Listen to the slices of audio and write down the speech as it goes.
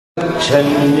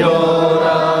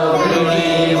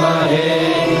क्षण्योरावृणीमहे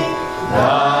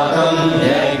गातुं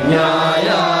यज्ञाय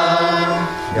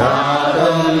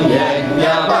गातुं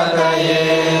यज्ञपतये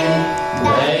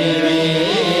दैवी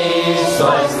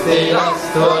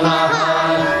स्वस्तिरस्तु नः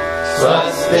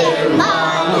स्वस्तिर्मानुषेभ्यः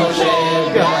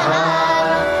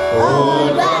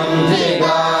ऊर्ध्वं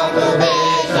जिगातु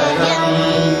भेषजम्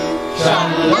शं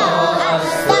नो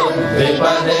अस्तु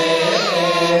द्विपदे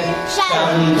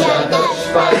शं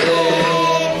चतुष्पदे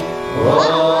ॐ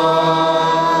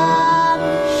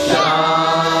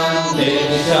शान्ति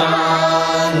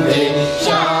शान्ति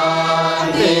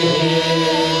शान्तिः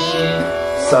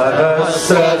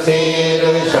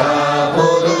सहस्रशीर्षा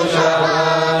पुरुषः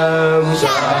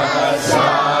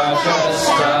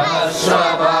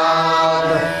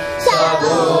सहस्राक्षसहस्रपात् स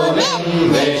भूमिं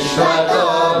विश्वतो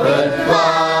भृत्वा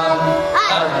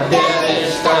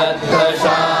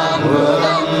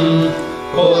अध्यतिष्ठद्दशाङ्गुलम्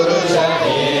पुरुष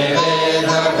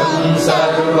एवेदकं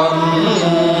सर्वम्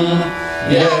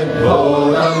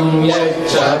यद्भूतं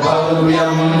यच्च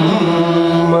भव्यम्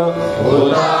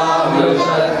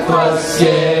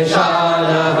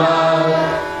पुरामृतत्वस्येषानः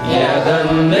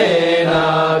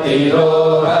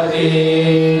यदन्नेनातिरोहति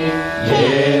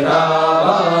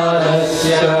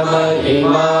एतावानस्य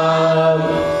महिमा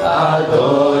अतो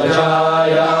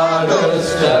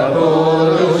जायागश्च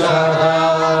पूरुषः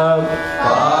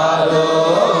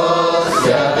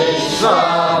पादोऽस्य विश्वाभूतानि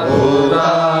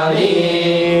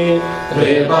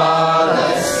त्रिपादस्यामृतं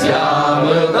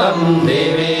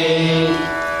दिवि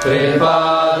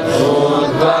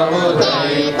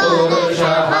त्रिपादोर्ध्वमुदय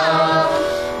पुरुषः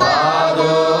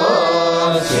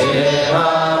पादोऽस्येह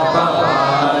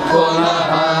भवात्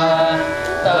पुनः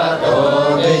ततो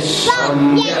विश्वं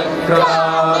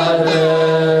व्यक्रात्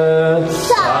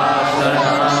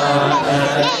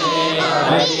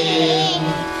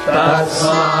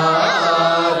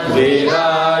तस्मात्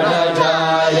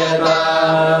विराजजायत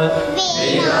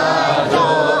विराजो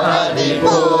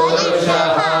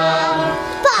अधिपुरुषः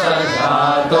स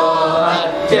जातो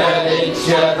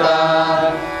अत्यरिच्यत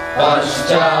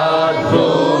पश्चात्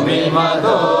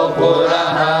भूमिमतो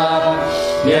पुरः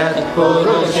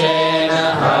यत्पुरुषेण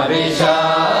हविषा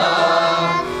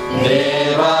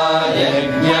देवा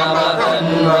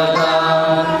यज्ञमतन्वत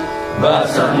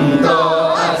वसन्तो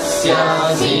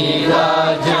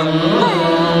अस्यासीराज्यम्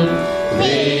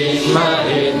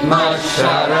भीष्महिन्मः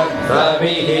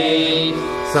शरद्रविः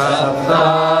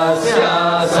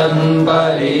सप्तास्यासन्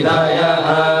परिदयः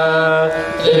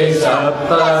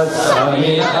त्रिसप्तः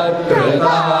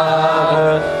समिधकृताः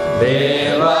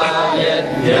देवा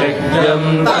यज्ञं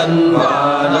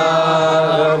तन्वानाः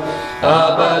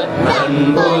अपद्मन्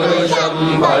पुरुषं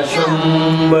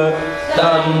पशुम्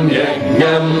तं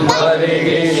यज्ञं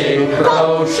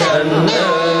परिशिक्रोषन्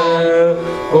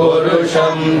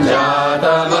पुरुषं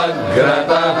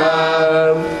जातमग्रतः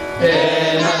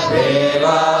तेन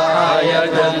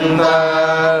देवायजन्त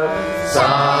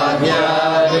साध्या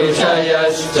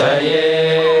ऋषयश्च ये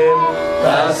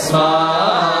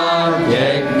तस्मात्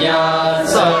यज्ञात्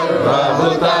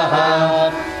सर्वभूतः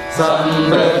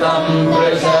संवृतं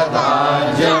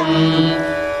वृषदाज्यम्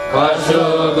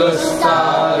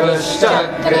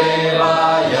पशुगुस्तारुश्चक्रे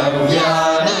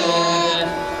वायव्यानि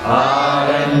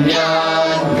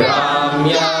आरण्यान्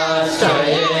ग्राम्याश्च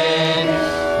ये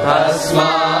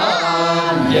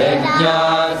तस्मात्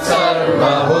यज्ञात्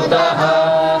सर्वभूतः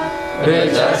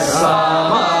ऋचः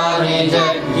सामानि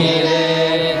जज्ञिरे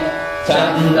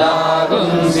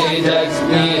छन्दागुंसि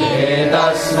जज्ञिरे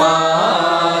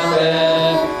तस्मात्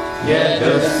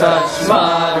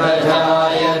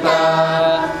यजुस्तस्मादजायत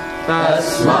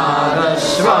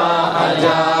तस्मादश्वा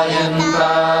अजायन्त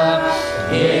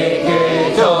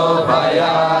एकेचो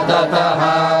भयादतः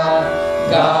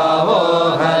गावो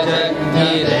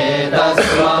हजज्ञिरे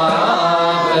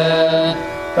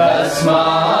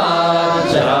तस्मात्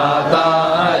जाता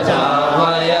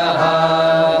अजावयः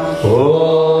ॐ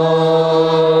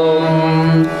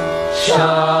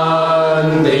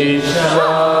शान्ति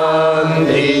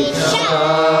शान्ति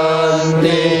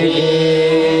शान्तिः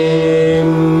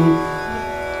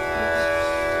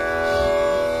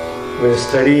We're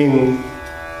studying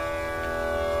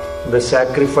the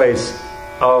sacrifice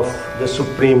of the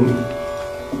Supreme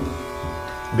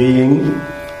Being,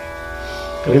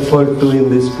 referred to in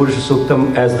this Purusha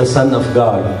Suktam as the Son of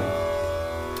God.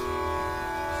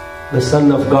 The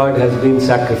Son of God has been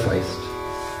sacrificed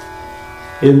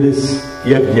in this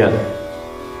yajna.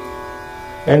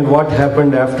 And what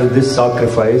happened after this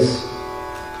sacrifice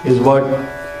is what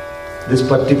this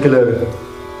particular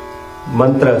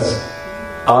mantras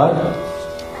are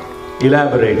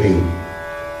elaborating.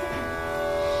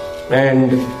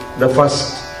 And the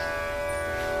first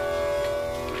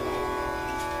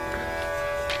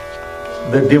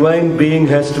the divine being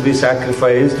has to be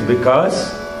sacrificed, because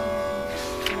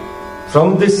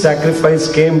from this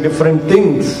sacrifice came different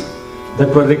things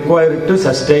that were required to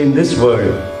sustain this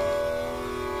world.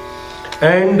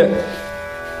 And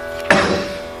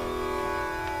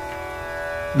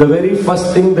the very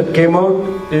first thing that came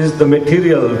out is the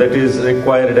material that is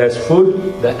required as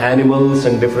food, the animals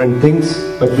and different things.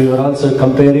 But we were also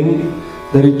comparing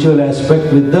the ritual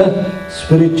aspect with the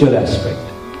spiritual aspect.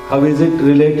 How is it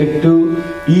related to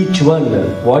each one?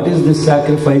 What does this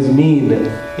sacrifice mean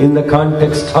in the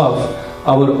context of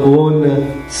our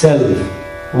own self?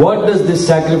 What does this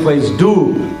sacrifice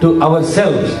do to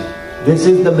ourselves? This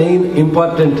is the main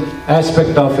important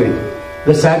aspect of it.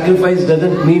 The sacrifice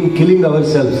doesn't mean killing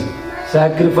ourselves.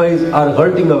 Sacrifice or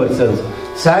hurting ourselves.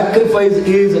 Sacrifice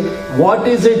is, what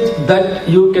is it that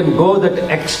you can go that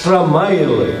extra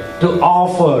mile to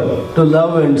offer, to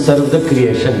love and serve the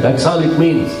creation. That's all it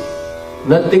means.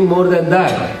 Nothing more than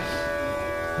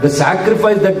that. The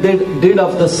sacrifice that they did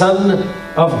of the Son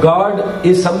of God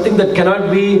is something that cannot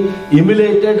be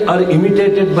emulated or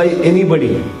imitated by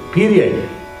anybody. Period.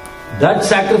 That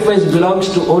sacrifice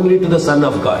belongs to only to the Son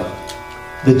of God,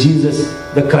 the Jesus,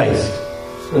 the Christ.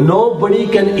 Nobody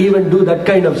can even do that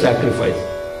kind of sacrifice.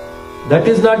 That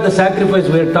is not the sacrifice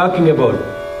we are talking about.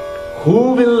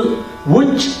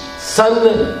 Which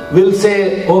son will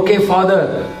say, okay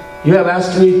Father, you have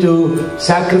asked me to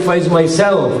sacrifice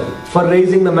myself for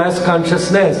raising the mass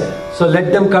consciousness, so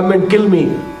let them come and kill me.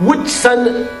 Which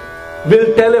son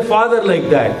will tell a father like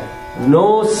that?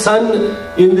 No son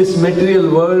in this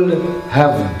material world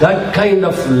have that kind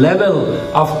of level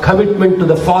of commitment to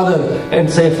the Father and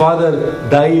say, Father,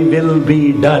 thy will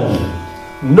be done.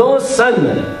 No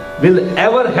son will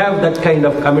ever have that kind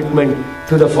of commitment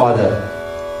to the Father.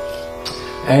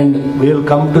 And we will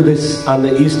come to this on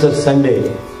the Easter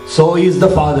Sunday. So is the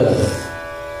Father,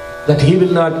 that He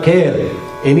will not care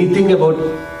anything about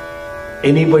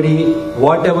anybody,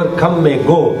 whatever come may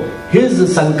go. His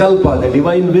sankalpa, the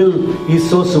divine will, is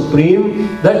so supreme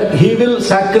that He will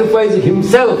sacrifice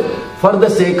Himself for the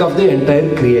sake of the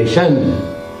entire creation.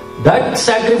 That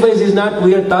sacrifice is not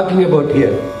we are talking about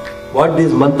here. What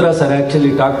these mantras are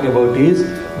actually talking about is,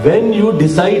 when you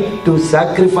decide to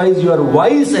sacrifice your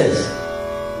vices,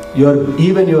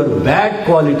 even your bad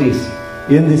qualities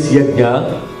in this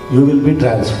yajna, you will be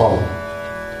transformed.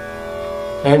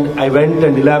 And I went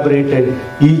and elaborated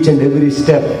each and every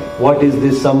step. What is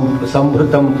this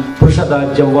Samhritam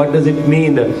Purushadajyam? What does it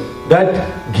mean?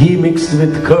 That ghee mixed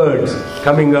with curds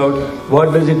coming out.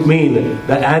 What does it mean?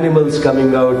 The animals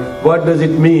coming out. What does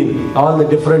it mean? All the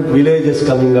different villages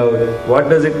coming out. What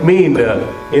does it mean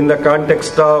in the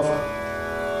context of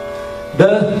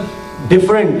the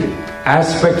different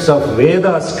aspects of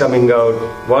Vedas coming out?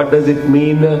 What does it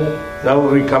mean? Now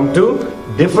we come to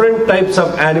different types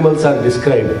of animals are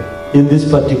described in this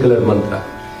particular mantra.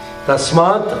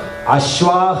 Tasmat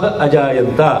Ashwaha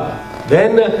Ajayanta.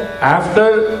 Then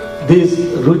after this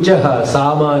Ruchaha,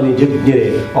 Samani,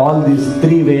 Jajñire, all these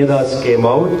three Vedas came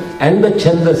out and the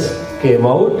Chandas came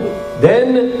out.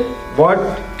 Then what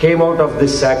came out of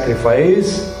this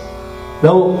sacrifice?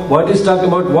 Now what is talking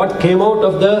about what came out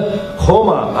of the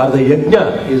Homa or the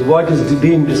Yajna is what is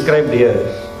being described here.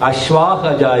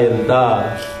 Ashwaha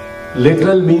Jayanta.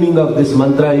 Literal meaning of this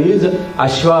mantra is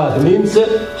Ashwah means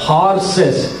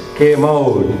horses came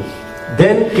out.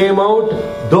 Then came out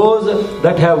those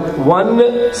that have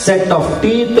one set of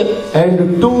teeth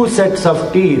and two sets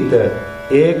of teeth.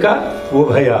 Eka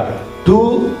Ubhaya.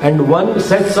 Two and one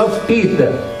sets of teeth.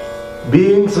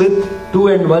 Beings with two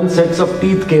and one sets of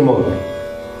teeth came out.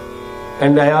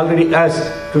 And I already asked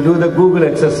to do the Google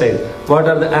exercise. What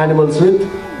are the animals with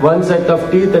one set of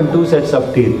teeth and two sets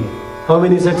of teeth? How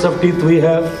many sets of teeth we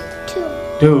have?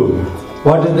 Two.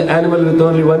 What is the animal with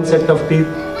only one set of teeth?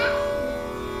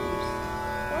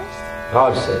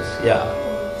 Horses. Yeah.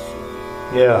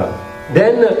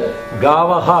 Then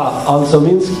Gavaha also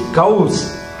means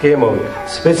cows came out.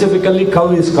 Specifically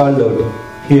cow is called out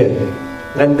here.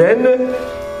 And then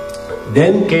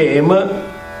came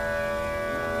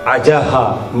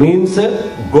Ajaha means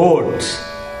goats.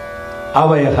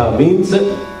 Avayaha means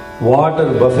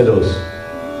water buffaloes.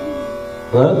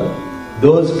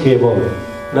 Those came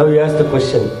out. Now you ask the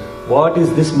question, what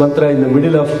is this mantra in the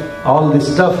middle of all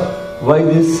this stuff? Why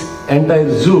this entire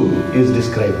zoo is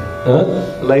described?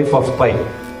 Life of Pi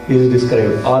is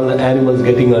described. All the animals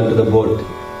getting onto the boat.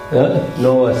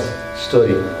 Noah's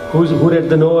story. Who read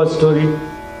the Noah story?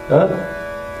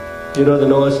 You know the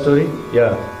Noah story?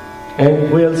 Yeah. And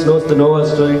who else knows the Noah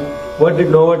story? What did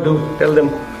Noah do? Tell them.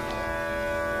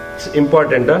 It's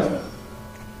important,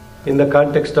 in the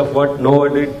context of what Noah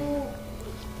did.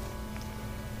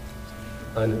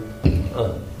 Well,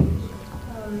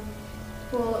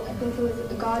 I think it was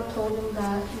God told him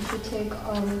that he should take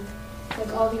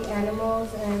like all the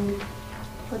animals and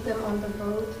put them on the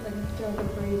boat, like during the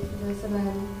brave for this, and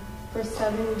then for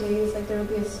 7 days, like there will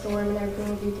be a storm and everything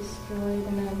will be destroyed,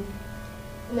 and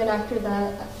then after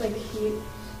that, like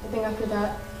I think after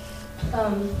that,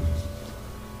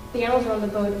 the animals were on the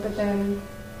boat, but then.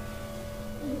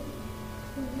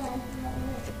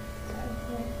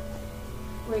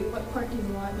 Wait, what part do you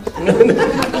want?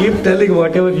 Keep telling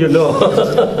whatever you know.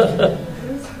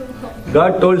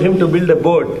 God told him to build a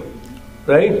boat,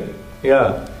 right?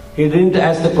 Yeah. He didn't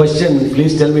ask the question,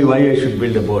 please tell me why I should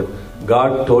build a boat.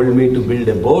 God told me to build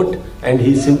a boat, and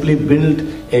he simply built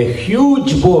a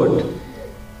huge boat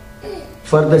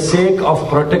for the sake of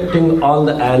protecting all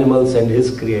the animals and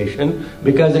his creation,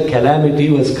 because a calamity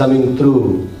was coming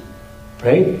through,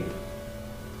 right?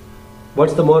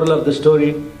 What's the moral of the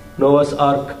story? Noah's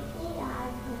Ark.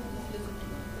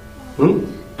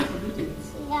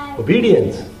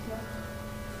 Obedience.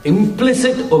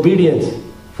 Implicit obedience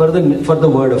for the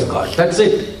word of God. That's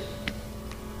it.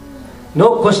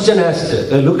 No question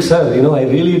asked. Look, sir, I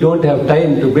really don't have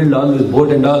time to build all this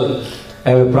boat and all. I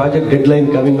have a project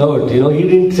deadline coming out. He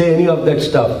didn't say any of that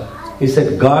stuff. He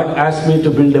said, God asked me to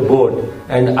build a boat,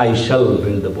 and I shall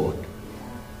build the boat.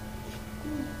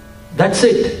 That's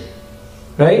it.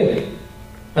 Right?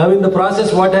 Now in the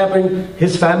process, what happened?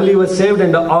 His family was saved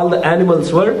and all the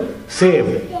animals were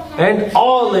saved. And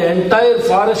all the entire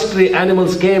forestry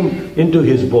animals came into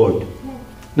his boat.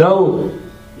 Now,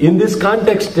 in this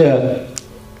context,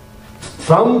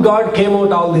 from God came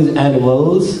out all these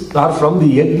animals, or from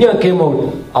the yajna came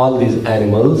out all these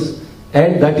animals.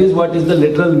 And that is what is the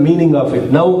literal meaning of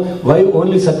it. Now, why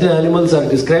only certain animals are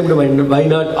described, why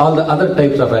not all the other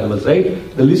types of animals,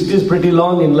 right? The list is pretty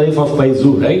long in Life of Pi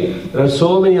Zoo, right? There are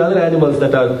so many other animals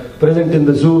that are present in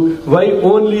the zoo. Why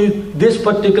only this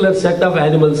particular set of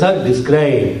animals are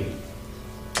described?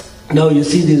 Now, you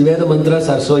see, these Veda mantras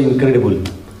are so incredible.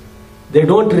 They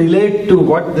don't relate to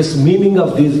what this meaning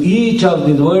of each of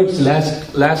these words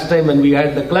last time when we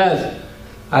had the class.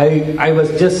 I was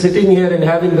just sitting here and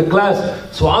having the class.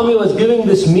 Swami was giving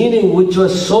this meaning which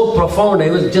was so profound. I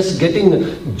was just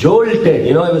getting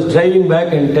jolted. I was driving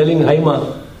back and telling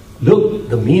Haima, look,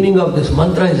 the meaning of this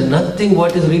mantra is nothing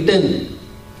what is written.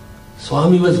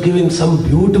 Swami was giving some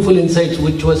beautiful insights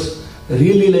which was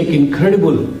really like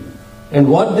incredible. And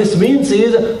what this means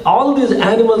is all these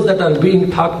animals that are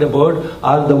being talked about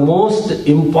are the most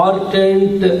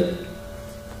important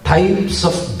types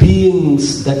of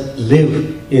beings that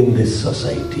live in this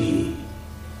society.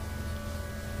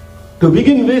 To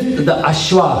begin with, the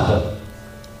ashwah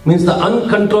means the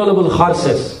uncontrollable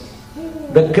horses,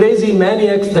 the crazy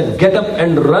maniacs that get up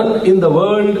and run in the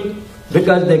world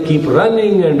because they keep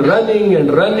running and running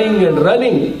and running and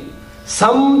running.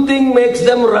 Something makes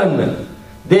them run.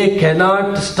 They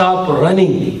cannot stop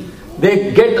running.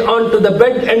 They get onto the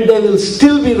bed and they will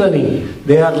still be running.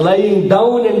 They are lying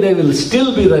down and they will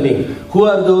still be running. Who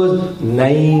are those?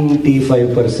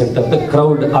 95% of the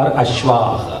crowd are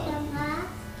ashwah.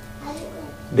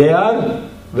 They are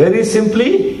very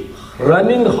simply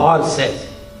running horses.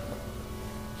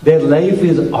 Their life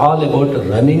is all about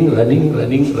running, running,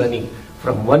 running, running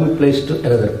from one place to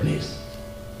another place.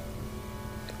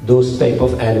 Those type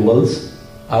of animals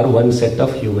are one set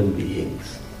of human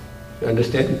beings. You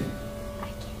understand?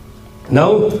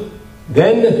 Now,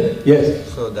 then, yes.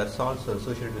 So that's also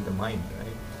associated with the mind, right?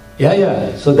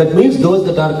 Yeah. So that means those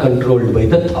that are controlled by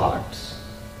the thoughts.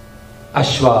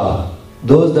 Ashwa,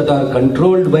 those that are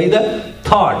controlled by the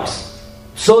thoughts.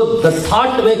 So the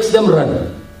thought makes them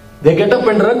run. They get up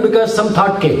and run because some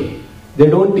thought came. They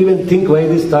don't even think why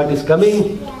this thought is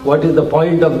coming. What is the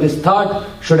point of this thought?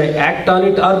 Should I act on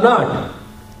it or not?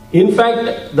 In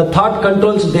fact, the thought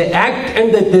controls, they act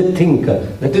and they think.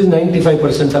 That is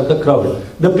 95% of the crowd.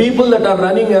 The people that are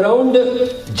running around,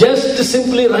 just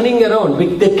simply running around.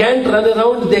 They can't run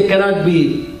around, they cannot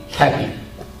be happy.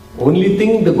 Only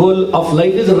thing, the goal of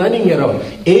life is running around,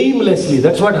 aimlessly.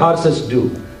 That's what horses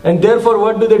do. And therefore,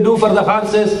 what do they do for the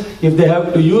horses? If they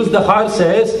have to use the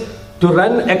horses to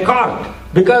run a cart,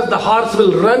 because the horse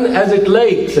will run as it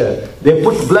likes. They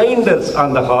put blinders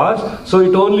on the horse, so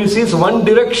it only sees one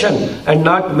direction and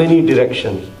not many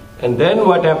directions. And then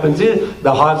what happens is,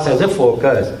 the horse has a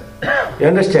focus. You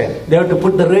understand? They have to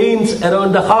put the reins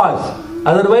around the horse.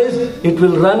 Otherwise, it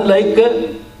will run like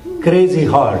a crazy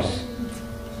horse.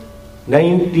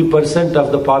 90%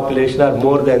 of the population or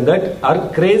more than that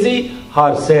are crazy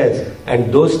horses.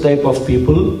 And those type of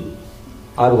people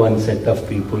are one set of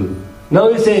people. Now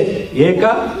we say,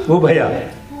 Eka, Ubhaya.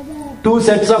 Two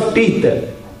sets of teeth.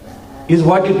 is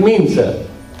what it means.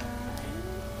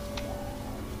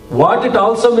 What it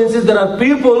also means is there are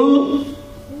people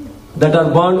that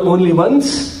are born only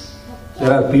once,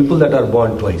 there are people that are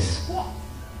born twice.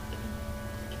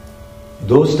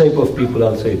 Those type of people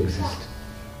also exist.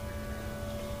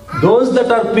 Those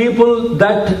that are people,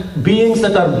 that beings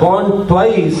that are born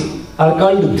twice are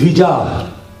called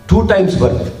Dvija, 2 times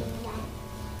birth.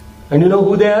 And you know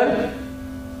who they are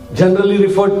generally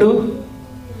referred to?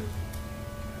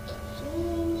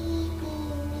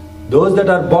 Those that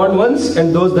are born once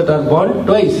and those that are born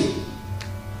twice.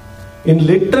 In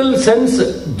literal sense,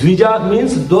 Dvija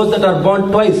means those that are born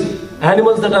twice.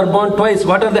 Animals that are born twice.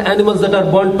 What are the animals that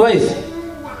are born twice?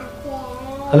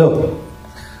 Hello?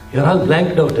 You're all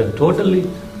blanked out totally.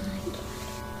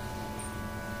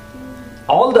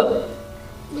 All the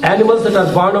animals that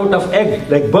are born out of egg,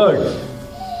 like birds,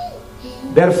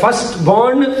 they're first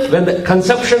born when the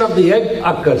conception of the egg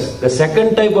occurs. The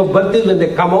second type of birth is when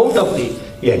they come out of the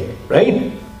egg,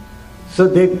 right? So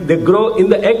they grow in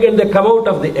the egg and they come out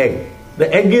of the egg.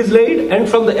 The egg is laid and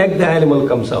from the egg the animal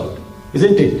comes out,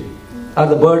 isn't it? Or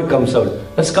the bird comes out.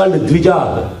 That's called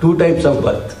Dvija, 2 types of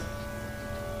birth.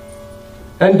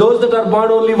 And those that are born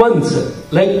only once,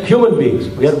 like human beings,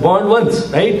 we are born once,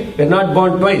 right? We are not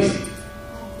born twice.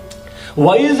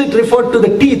 Why is it referred to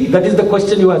the teeth? That is the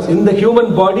question you ask. In the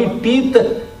human body, teeth,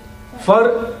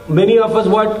 for many of us,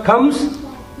 what comes?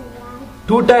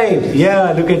 2 times.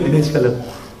 Yeah, look at this fellow.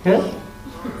 Yeah?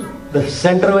 The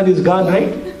center one is gone,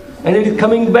 right? And it is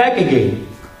coming back again.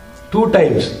 2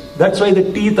 times. That's why the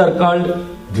teeth are called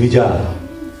Dvija.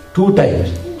 2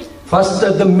 times. First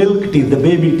the milk teeth, the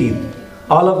baby teeth.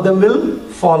 All of them will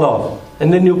fall off.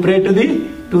 And then you pray to the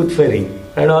tooth fairy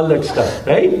and all that stuff,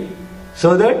 right?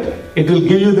 So that it will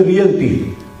give you the real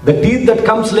teeth. The teeth that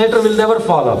comes later will never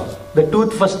fall off. The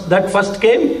tooth that first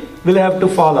came will have to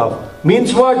fall off.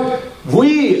 Means what?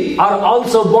 We are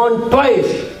also born twice.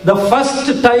 The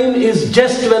first time is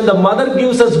just when the mother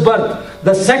gives us birth.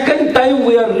 The second time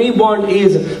we are reborn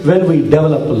is when we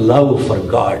develop love for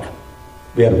God.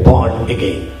 We are born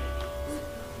again.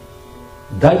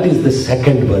 That is the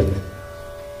second birth.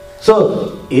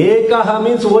 So, Ekaha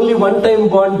means only 1 time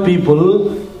born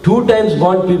people. 2 times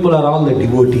born people are all the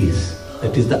devotees.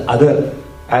 That is the other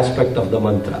aspect of the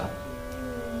mantra.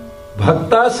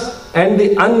 Bhaktas and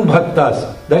the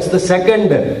unbhaktas. That's the second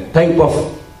type of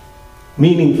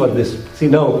meaning for this. See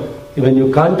now, when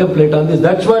you contemplate on this,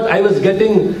 that's what I was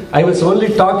getting. I was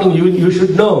only talking. You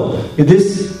should know.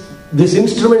 This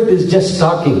instrument is just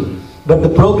talking. But the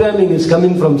programming is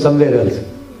coming from somewhere else.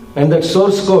 And that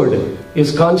source code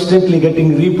is constantly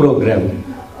getting reprogrammed.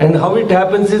 And how it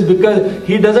happens is because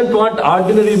he doesn't want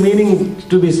ordinary meaning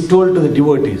to be told to the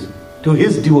devotees, to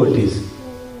his devotees.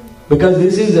 Because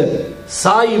this is a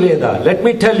Sai Veda. Let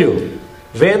me tell you,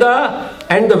 Veda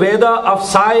and the Veda of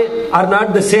Sai are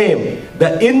not the same.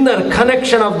 The inner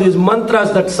connection of these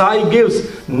mantras that Sai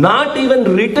gives, not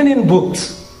even written in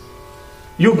books.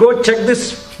 You go check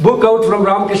this book out from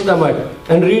Ramakrishna Math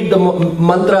and read the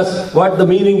mantras, what the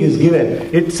meaning is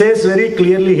given. It says very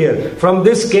clearly here, from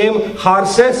this came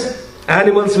horses,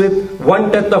 animals with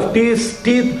 1/10 of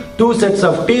teeth, 2 sets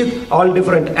of teeth, all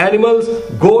different animals,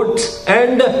 goats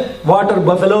and water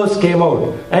buffaloes came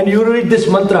out. And you read this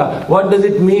mantra, what does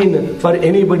it mean for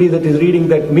anybody that is reading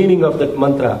that meaning of that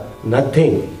mantra?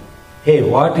 Nothing. Hey,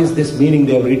 what is this meaning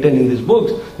they have written in these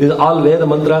books? These are all Veda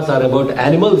mantras are about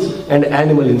animals and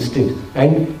animal instinct.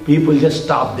 And people just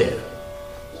stop there.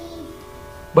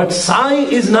 But Sai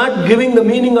is not giving the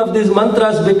meaning of these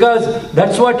mantras because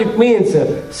that's what it means.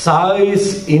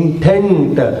 Sai's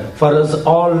intent for us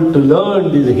all to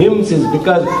learn these hymns is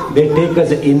because they take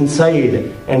us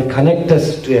inside and connect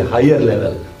us to a higher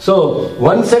level. So,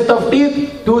 1 set of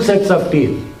teeth, 2 sets of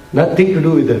teeth. Nothing to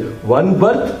do with it. 1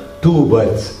 birth, 2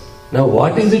 births. Now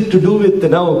what is it to do with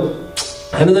now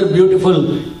another beautiful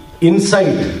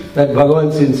insight, that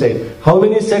Bhagavan's insight. How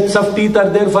many sets of teeth are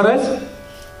there for us?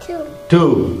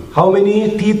 2. How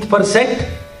many teeth per set?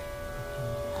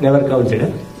 Never counted,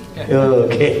 huh?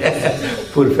 Okay.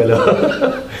 Poor fellow.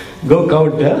 Go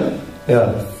count, huh?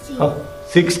 Yeah.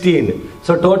 16.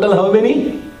 So total how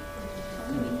many?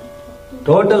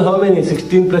 Total how many?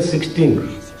 16 plus 16.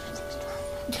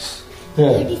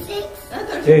 Yeah.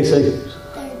 36. Hey, sorry.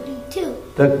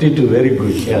 32, very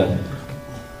good, yeah.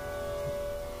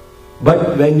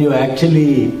 But when you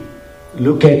actually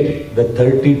look at the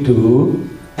 32,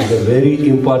 it's a very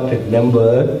important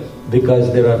number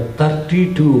because there are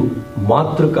 32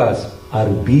 matrukas or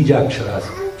bijaksharas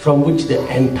from which the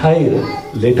entire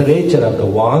literature of the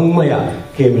Vangmaya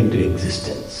came into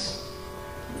existence.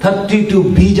 32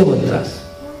 bija mantras.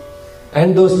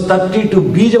 And those 32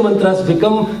 Bija mantras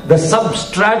become the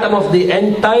substratum of the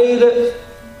entire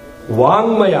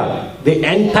Vangmaya, the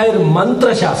entire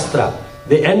Mantra Shastra,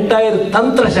 the entire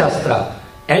Tantra Shastra,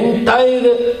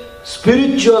 entire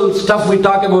spiritual stuff we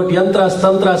talk about, yantras,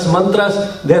 tantras,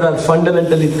 mantras. There are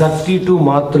fundamentally 32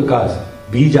 Matrukas,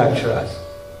 Bijaksharas.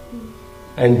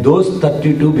 And those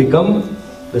 32 become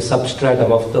the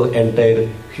substratum of the entire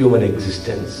human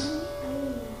existence.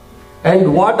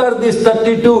 And what are these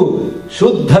 32?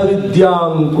 Shuddha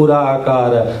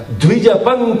Vidyankurakara Dvija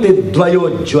Pankti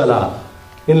Dvayojjvala.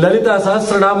 In Lalita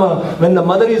Sahasranama, when the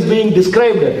mother is being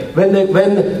described, when the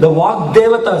Vak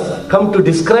Devatas come to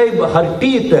describe her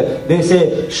teeth, they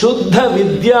say Shuddha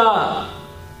Vidya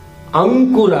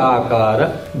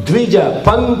Ankurakara Dvija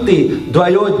Pankti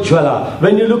Dvayojjvala.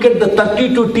 When you look at the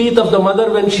 32 teeth of the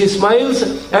mother when she smiles,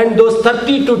 and those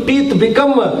 32 teeth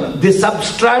become the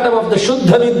substratum of the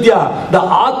Shuddha Vidya, the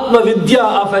Atma Vidya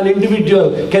of an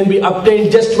individual can be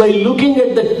obtained just by looking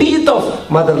at the teeth of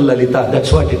Mother Lalita.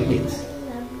 That's what it means.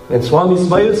 When Swami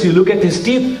smiles, you look at his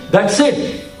teeth, that's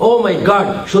it. Oh my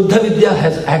God, Shuddha Vidya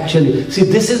has actually... See,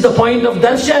 this is the point of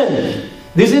darshan.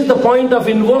 This is the point of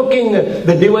invoking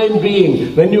the divine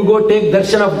being. When you go take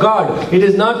darshan of God, it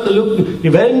is not to look...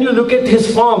 When you look at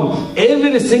his form,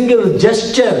 every single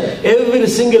gesture, every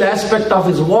single aspect of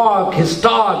his walk, his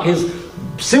talk, his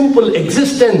simple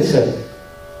existence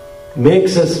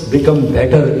makes us become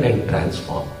better and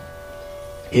transform.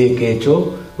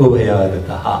 Ekecho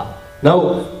ubhayadataha.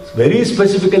 Now, very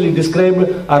specifically described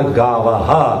are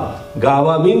Gavaha.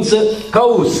 Gava means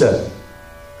cows.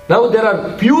 Now there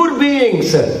are pure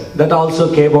beings that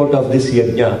also came out of this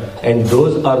yajna, and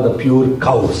those are the pure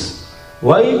cows.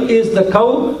 Why is the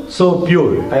cow so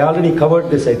pure? I already covered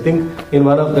this, I think, in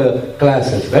one of the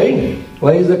classes, right?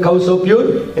 Why is the cow so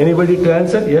pure? Anybody to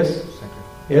answer? Yes?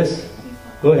 Yes?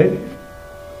 Go ahead.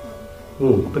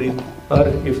 Or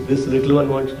if this little one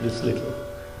wants this little.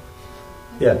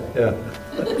 Yeah.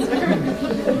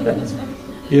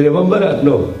 You remember or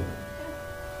no?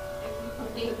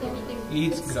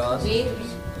 Eats grass.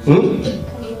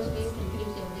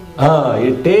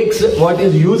 It takes what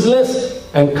is useless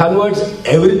and converts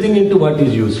everything into what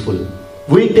is useful.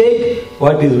 We take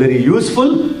what is very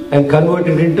useful and convert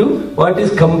it into what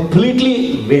is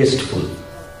completely wasteful.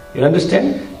 You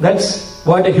understand? That's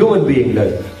what a human being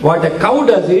does. What a cow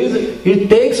does is, it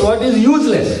takes what is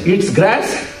useless, eats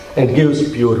grass, and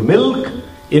gives pure milk.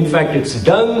 In fact, its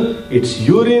dung, its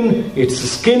urine, its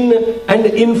skin, and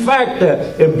in fact,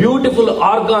 a beautiful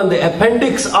organ, the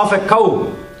appendix of a cow,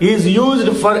 is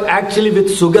used for actually with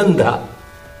sugandha.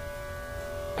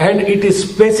 And it is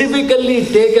specifically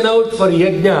taken out for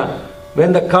yajna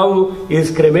when the cow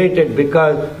is cremated,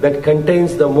 because that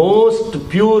contains the most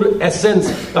pure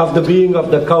essence of the being of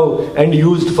the cow and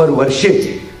used for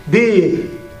worship.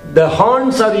 The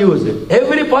horns are used,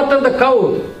 every part of the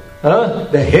cow.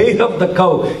 The hair of the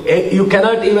cow, you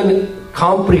cannot even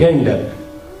comprehend.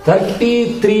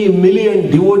 33 million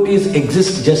devotees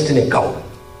exist just in a cow.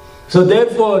 So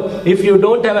therefore, if you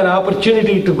don't have an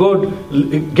opportunity to go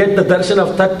get the darshan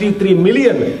of 33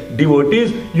 million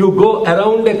devotees, you go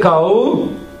around a cow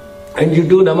and you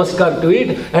do namaskar to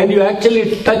it, and you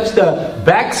actually touch the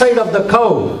backside of the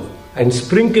cow and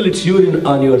sprinkle its urine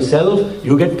on yourself,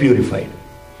 you get purified.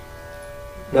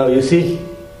 Now you see,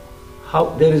 how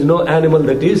there is no animal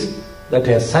that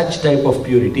has such type of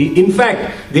purity. In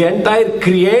fact, the entire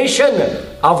creation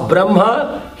of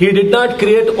Brahma, he did not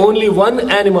create only one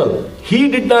animal. He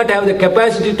did not have the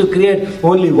capacity to create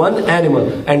only one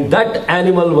animal, and that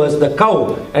animal was the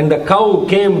cow. And the cow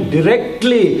came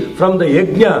directly from the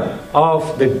yajna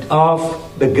of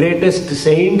the greatest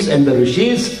saints and the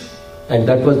rishis, and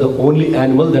that was the only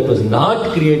animal that was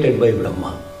not created by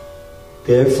Brahma.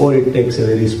 Therefore, it takes a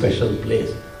very special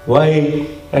place. Why?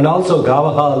 And also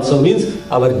Gavaha also means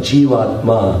our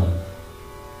Jivatma.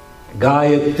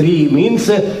 Gayatri means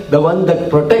the one that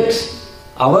protects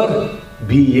our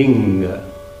being.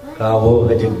 Gavo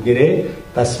hajagnire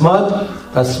tasmat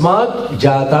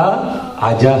jata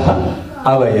ajaha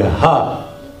avayaha.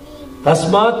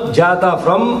 Tasmat jata,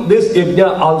 from this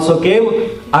yajna also came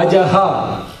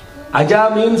ajaha. Aja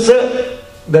means,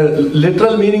 the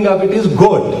literal meaning of it is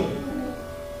goat.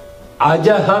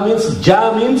 Ajaha means,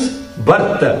 ja means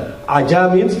birth. Aja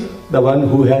means the one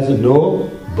who has no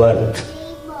birth.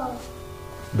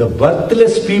 The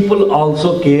birthless people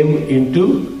also came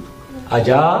into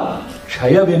Aja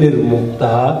Kshaya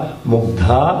Vinirmukta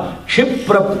Mugdha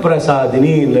Kshipra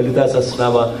Prasadini in Lalita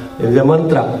Sahasranama. There is a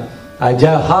mantra.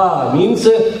 Ajaha means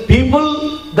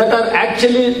people that are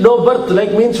actually no birth.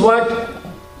 Like means what?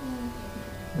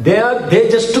 They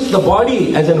just took the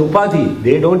body as an upadhi.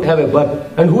 They don't have a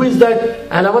birth. And who is that?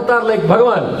 An avatar like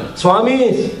Bhagavan.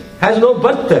 Swami has no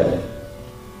birth.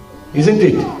 Isn't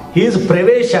it? He is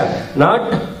Pravesha,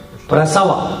 not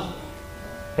Prasava.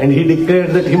 And he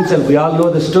declared that himself. We all know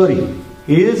the story.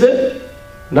 His is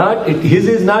not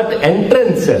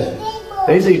entrance.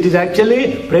 It is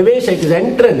actually Pravesha, it is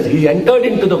entrance. He entered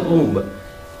into the womb.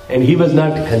 And he was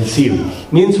not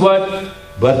conceived. Means what?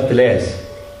 Birthless.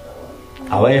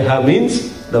 Avayaha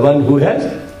means the one who has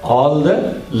all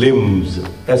the limbs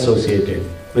associated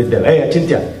with them. Hey,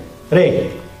 Achintya, Ray,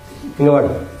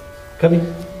 come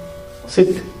in,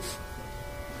 sit,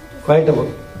 quiet about.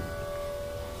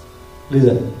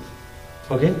 Listen.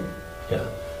 Okay? Yeah.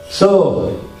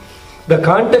 So, the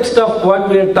context of what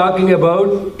we are talking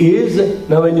about is,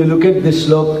 now when you look at this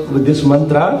slok with this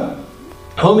mantra,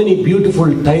 how many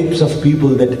beautiful types of people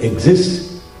that exist.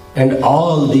 And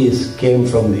all these came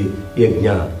from the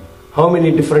yajna. How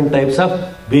many different types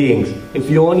of beings? If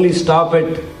you only stop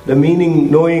at the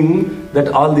meaning, knowing that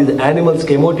all these animals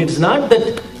came out, it's not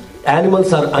that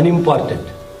animals are unimportant.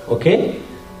 Okay?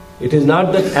 It is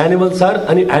not that animals are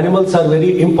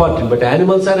very important, but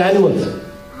animals are animals.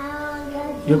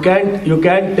 You can't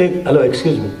take. Hello,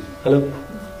 excuse me. Hello.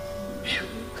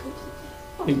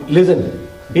 Listen.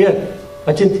 Here,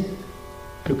 Achint.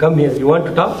 You come here. You want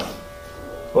to talk?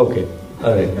 Okay,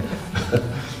 alright.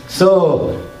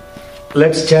 So,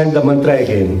 let's chant the mantra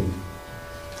again.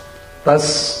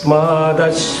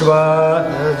 Tasmadashva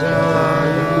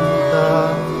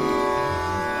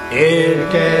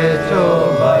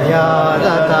Ekecho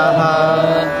Bhayadataha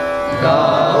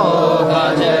Gavo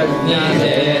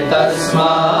Bhajagnye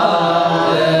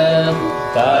Tasmat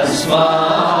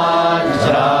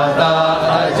Jata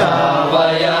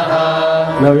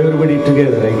Ajavayaha. Now everybody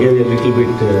together, I gave you a little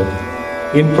bit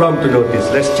impromptu notice.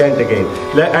 Let's chant again.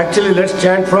 Let's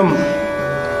chant from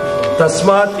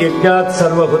Tasmat Yajnat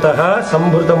Sarvabhutaha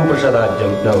Sambhrutam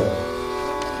Prashadajyam. Now.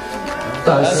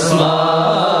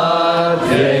 Tasmat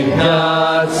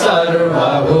Yajnat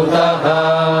Sarvabhutaha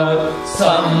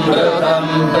Sambhrutam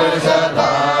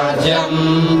Prashadajyam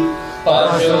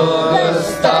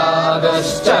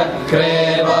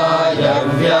Pashurastadashchakre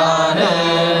Vayavyane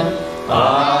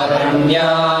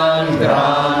Aranyan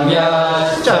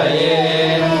Gramyaschaye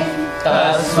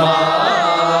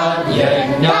Tasmat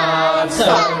Yajnat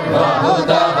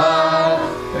Sarvabhutaha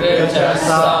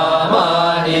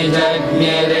Richasamani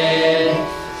Jagnire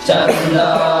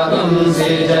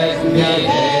Chandagumsi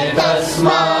Jagnire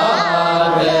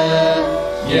Tasmat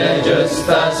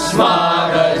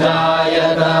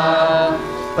Yajustasmagajayata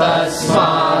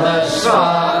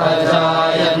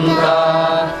Tasmadashvagajayanta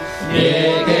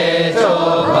Yekecho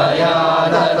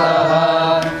Bhayadataha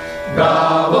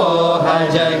Gavo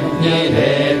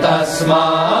Hajagnire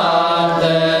Tasmat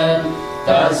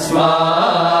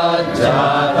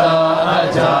Jata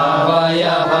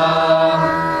Ajavayaha.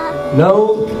 Now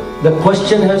the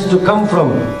question has to come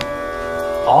from,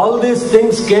 all these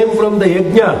things came from the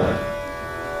yajna,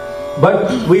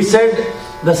 but we said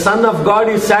the Son of God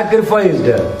is sacrificed.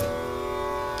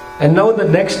 And now the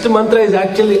next mantra is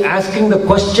actually asking the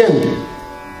question,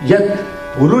 Yat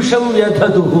Purusham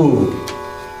Yathaduhu.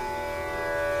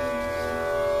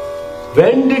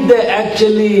 When did they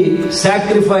actually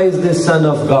sacrifice the Son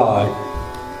of God?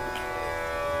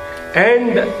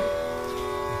 And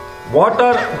what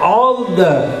are all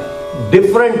the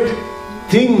different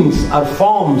things or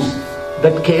forms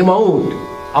that came out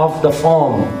of the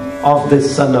form of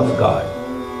this Son of God?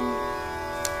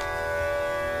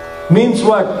 Means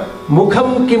what?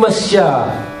 Mukham kimasya,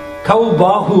 kau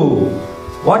bahu.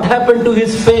 What happened to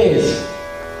his face?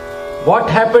 What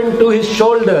happened to his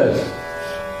shoulders?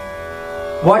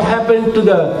 What happened to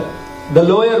the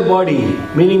lower body,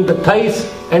 meaning the thighs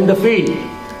and the feet?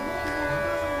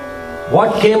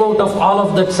 What came out of all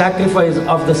of that sacrifice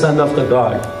of the Son of the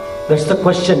God? That's the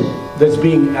question that's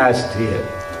being asked here.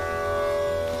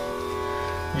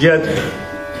 Yet,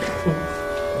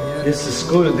 this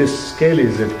scale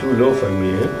is too low for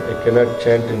me. I cannot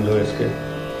chant in lower scale.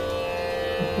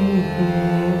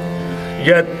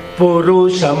 Yat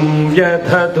Purusham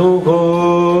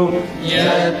Yadhaduhu.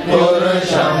 Yat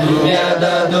Purusham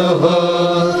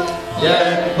Yadaduhu.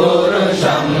 Yat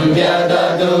Purusham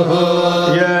Yadaduhu.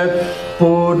 Yat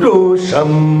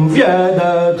Purusham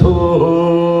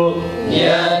Yadaduhu.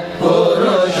 Yat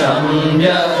Purusham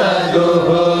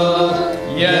Yadaduhu.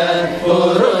 Yat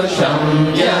Purusham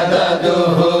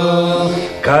Yadaduhu.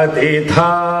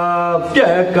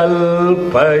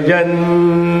 Katithavyakalpayan.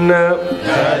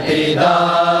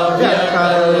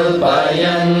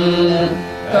 Katithavyakalpayan.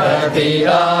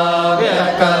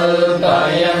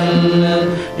 Katithavyakalpayan.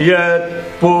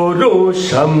 Yat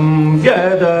purusham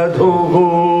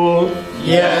vyadaduhu.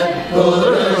 Yat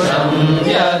purusham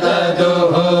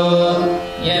vyadaduhu.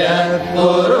 Yat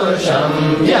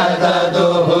purusham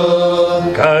vyadaduhu.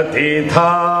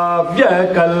 Katitha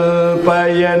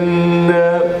vyakalpayan.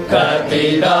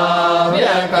 Katitha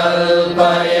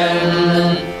vyakalpayan.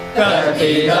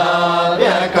 Katitha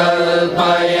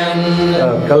vyakalpayan.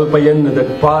 Kalpayan, that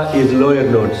pa is lower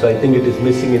note, so I think it is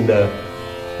missing in the,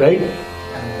 right?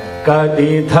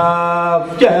 Katitha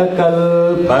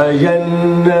vyakalpayan.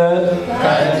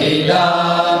 Katitha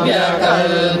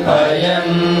vyakalpayan.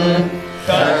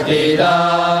 Katitha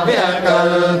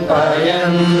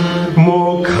vyakalpayan.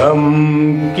 Mukham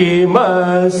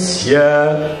kimasya.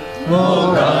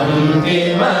 Mukham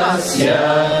kimasya.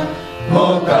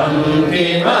 Mukham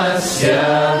kimasya.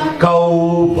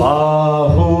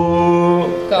 Kaubahu.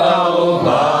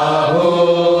 Kaubahu.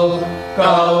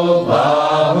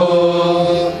 Kaubahu.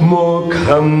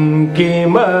 Mukham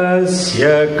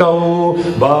kimasya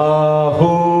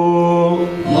kaubahu.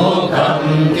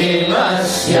 Mukham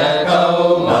kimasya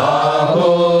kaubahu.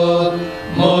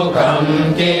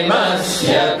 Mukham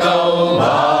kimasya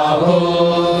kaubahu.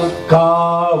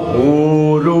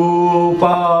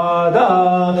 Kavurupada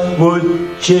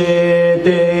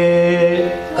vucchete.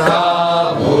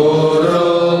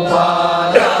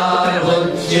 Kavurupada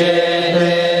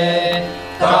vucchete.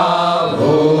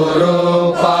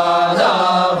 Kavurupada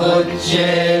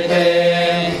vucchete.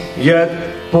 Yat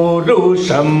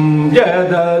purusham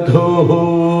vyadaduhu.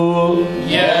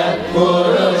 Yat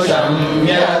purusham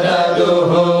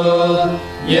vyadaduhu.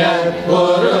 Yat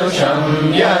purusham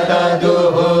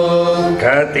vyadaduhu.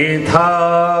 Katitha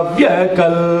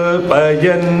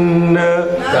vyakalpayan.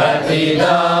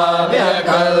 Katitha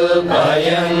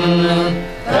vyakalpayan.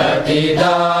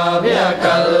 Katitha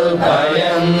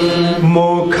vyakalpayan.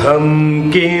 Mukham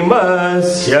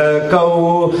kimasya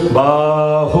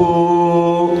kaubahu.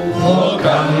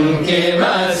 Mukham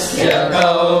kimasya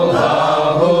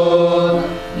kaubahu.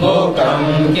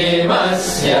 Mukham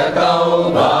kimasya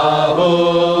kaubahu.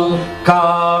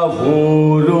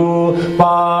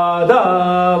 Kavurupada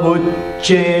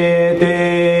vucchete.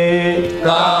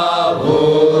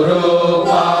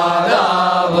 Kavurupada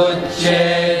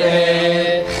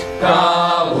vucchete.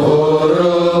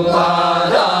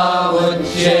 Kavurupada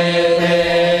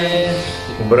vucchete.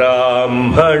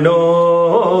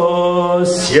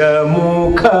 Brahmanosya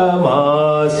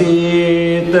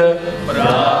mukhamasit.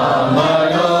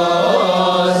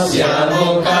 Brahmanosya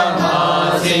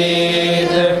mukhamasit.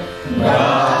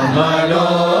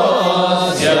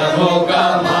 Brahmanosya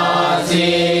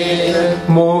mukhamasit.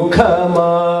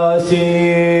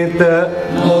 Mukhamasit.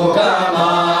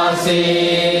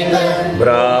 Mukhamasit.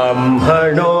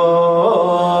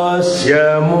 Brahmanosya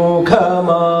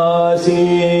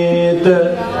mukhamasit.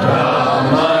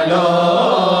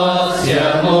 Brahmanosya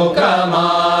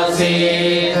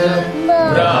mukhamasit.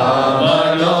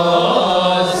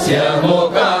 Brahmanosya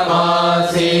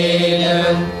mukhamasit.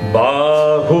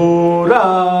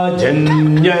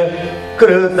 Bahurajanya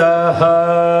kritaha.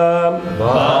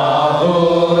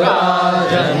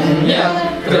 Bahurajanya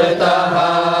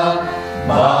kritaha.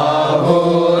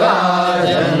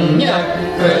 Bahurajanya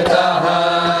kritaha.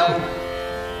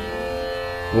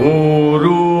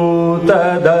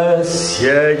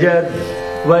 Urutadasya yad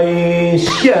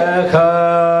vaishyaha.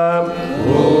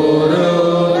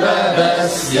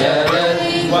 Urutadasya yad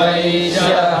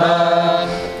vaishyaha.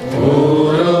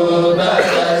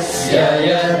 Urutadasya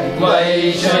yad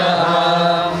vaishyaha.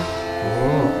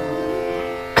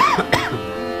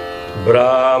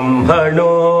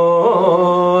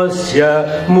 Brahmanosya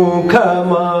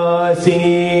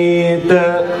mukhamasit.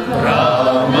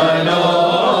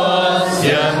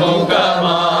 Brahmanosya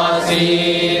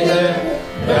mukhamasit.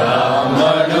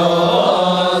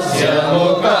 Brahmanosya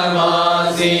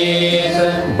mukhamasit.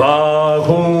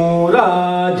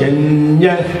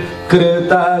 Bahurajanya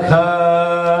kritaha.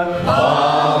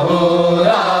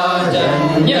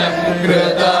 Bahurajanya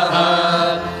kritaha.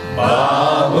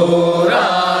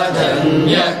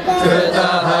 Bahurajanya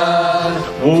kritaha.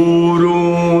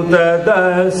 Urutadasya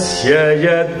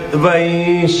yad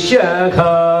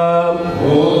vaishyaha.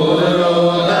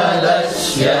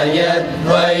 Urutadasya yad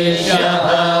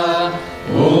vaishyaha.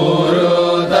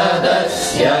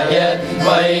 Urutadasya yad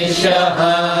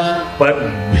vaishyaha.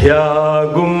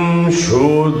 Padbhyagum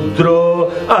shudro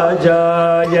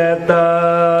ajayata.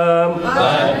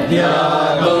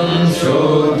 Padbyagum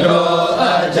shudro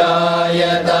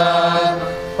ajayata.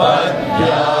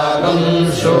 Padbyagum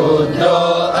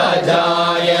shudro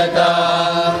ajayata.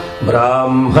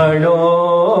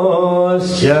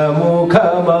 Brahmanosya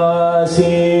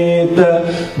mukhamasit.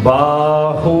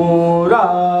 Bahu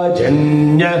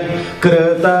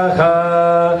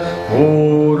kritaha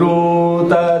uru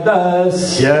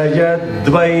tadasya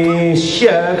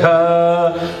yadvaishyaha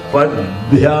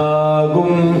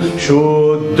padbyagum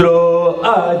shudro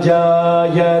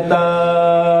ajayata.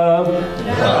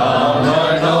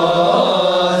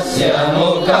 Brahmanosya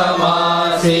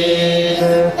mukhamasi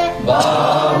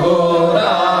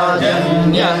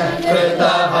bahurajanya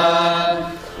kritaha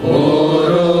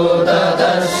uru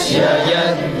tadasya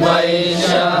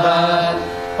yadvaishyaha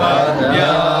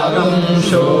padbyagum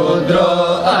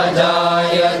shudro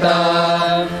ajayata.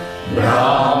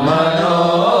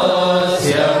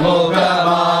 Brahmanosya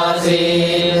mukhamasi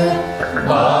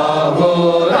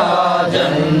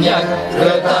bahurajanya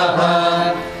kritaha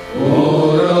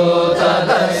uru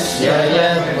tadasya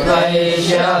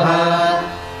yadvaishyaha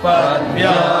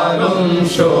padbyagum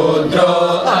shudro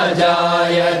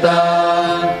ajayata.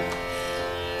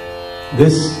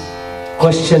 This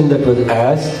question that was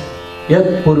asked,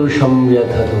 Yat Purusham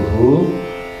Yadhatuhu,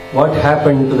 what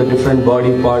happened to the different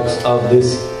body parts of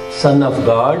this Son of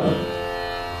God?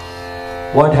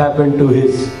 What happened to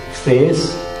his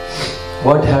face?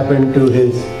 What happened to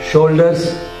his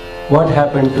shoulders? What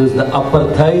happened to the upper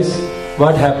thighs?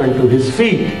 What happened to his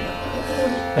feet?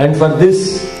 And for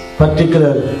this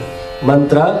particular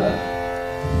mantra,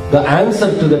 the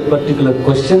answer to that particular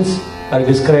questions are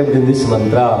described in this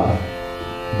mantra.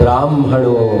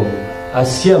 Brahmano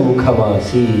asya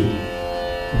mukhamasi.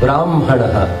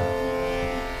 Brahmana,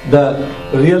 the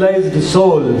realized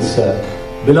souls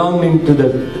belonging to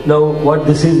the... Now what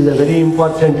this is a very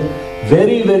important,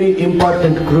 very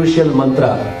important crucial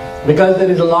mantra, because there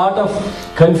is a lot of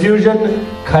confusion,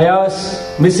 chaos,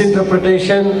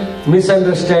 misinterpretation,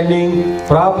 misunderstanding.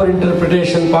 Proper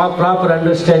interpretation, proper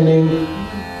understanding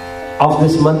of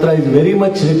this mantra is very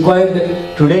much required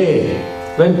today.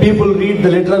 When people read the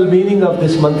literal meaning of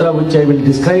this mantra, which I will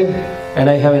describe, and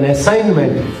I have an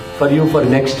assignment for you for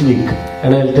next week,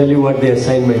 and I'll tell you what the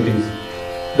assignment is.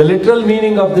 The literal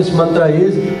meaning of this mantra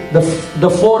is the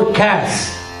four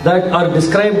castes that are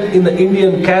described in the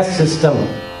Indian caste system.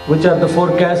 Which are the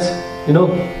four castes? You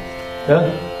know? Yeah?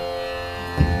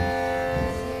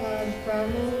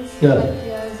 Brahmins, Yeah. Kshatriyas,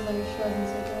 Vaishyas,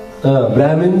 and Sudras.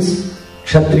 Brahmins,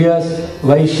 Kshatriyas,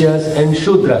 Vaishyas and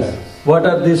Shudras. What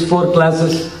are these four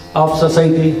classes of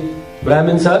society?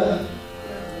 Brahmins are?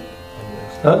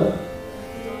 Huh?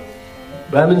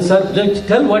 Brahmins are? Just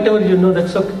tell whatever you know,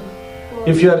 that's okay.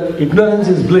 If your ignorance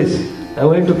is bliss, I'm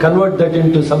going to convert that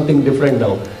into something different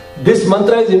now. This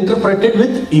mantra is interpreted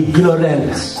with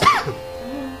ignorance.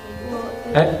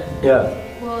 Yeah.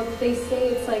 Well, they say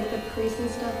it's like the priest and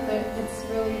stuff, but it's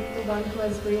really the one who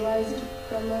has realized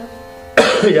Brahma.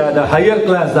 Yeah, the higher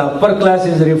class, the upper class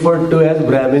is referred to as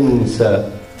Brahmins.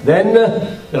 Then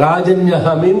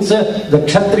Rajanyaha means the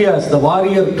Kshatriyas, the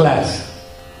warrior class.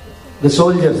 The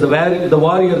soldiers, the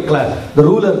warrior class, the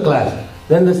ruler class.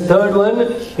 Then the third one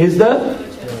is the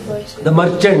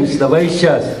merchants, the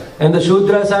Vaishyas. And the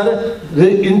Shudras are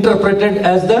interpreted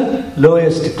as the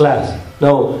lowest class.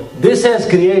 Now, this has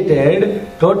created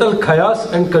total chaos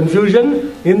and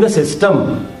confusion in the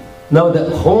system. Now, the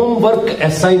homework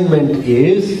assignment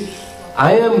is,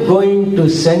 I am going to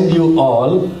send you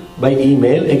all by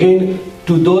email, again,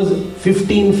 to those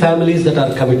 15 families that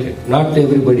are committed, not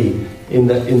everybody in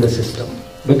the system.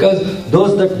 Because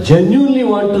those that genuinely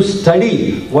want to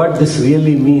study what this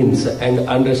really means and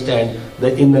understand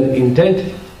the inner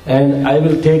intent, and I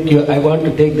want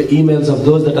to take the emails of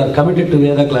those that are committed to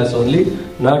Veda class only,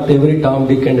 not every Tom,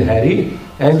 Dick and Harry,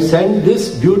 and send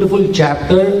this beautiful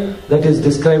chapter that is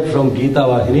described from Gita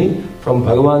Vahini, from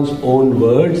Bhagavan's own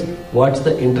words, what's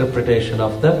the interpretation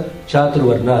of the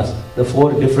Chaturvarnas, the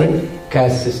four different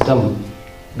caste system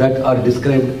that are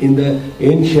described in the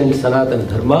ancient Sanatana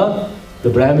Dharma.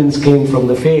 The Brahmins came from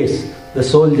the face, the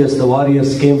soldiers, the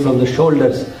warriors came from the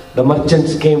shoulders, the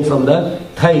merchants came from the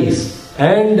thighs,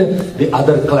 and the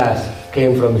other class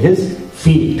came from his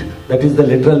feet. That is the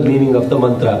literal meaning of the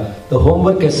mantra. The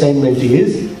homework assignment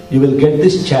is, you will get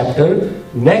this chapter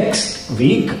next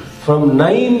week from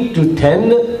 9 to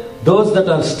 10. Those that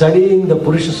are studying the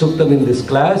Purusha Suktam in this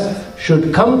class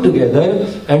should come together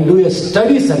and do a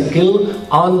study circle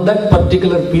on that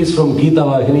particular piece from Gita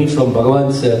Vahini, from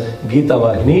Bhagavan's Gita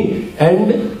Vahini,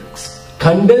 and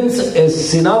condense a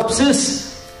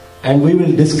synopsis, and we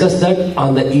will discuss that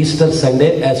on the Easter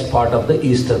Sunday as part of the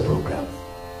Easter program.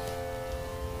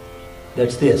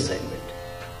 That's the assignment.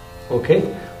 Okay?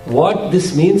 What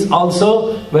this means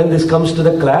also when this comes to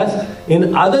the class,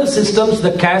 in other systems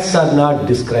the castes are not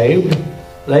described.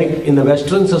 Like in the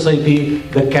Western society,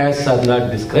 the castes are not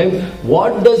described.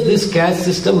 What does this caste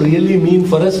system really mean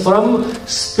for us from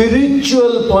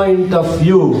spiritual point of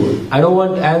view? I don't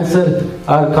want to answer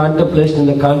our contemplation in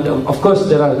the content. Of course,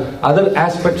 there are other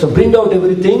aspects of bring out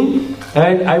everything.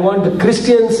 And I want the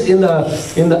Christians in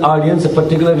the audience,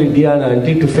 particularly Diana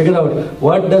Auntie, to figure out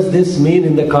what does this mean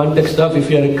in the context of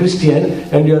if you are a Christian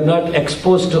and you are not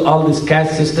exposed to all this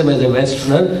caste system as a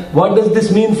Westerner. What does this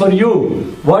mean for you?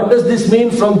 What does this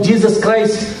mean from Jesus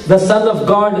Christ, the Son of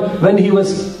God, when he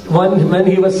was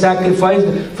sacrificed?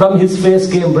 From his face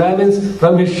came Brahmins,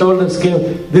 from his shoulders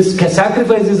came. This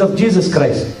sacrifice is of Jesus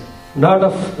Christ, not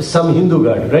of some Hindu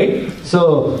god, right?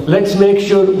 So let's make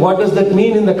sure, what does that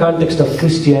mean in the context of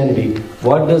Christianity?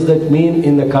 What does that mean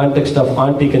in the context of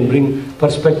Auntie can bring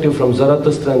perspective from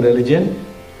Zoroastrian religion,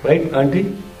 right,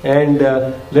 Auntie? And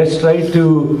let's try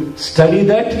to study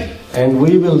that, and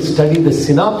we will study the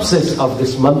synopsis of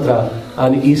this mantra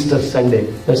on Easter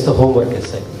Sunday. That's the homework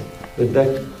assignment. With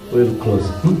that, we will close.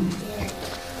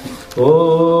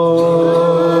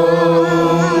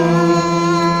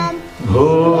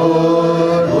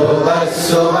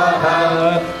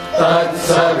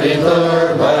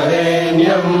 तत्सवितुर्वरेण्यं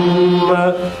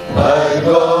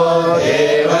भर्गो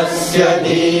देवस्य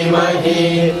धीमहि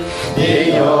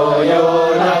धियो यो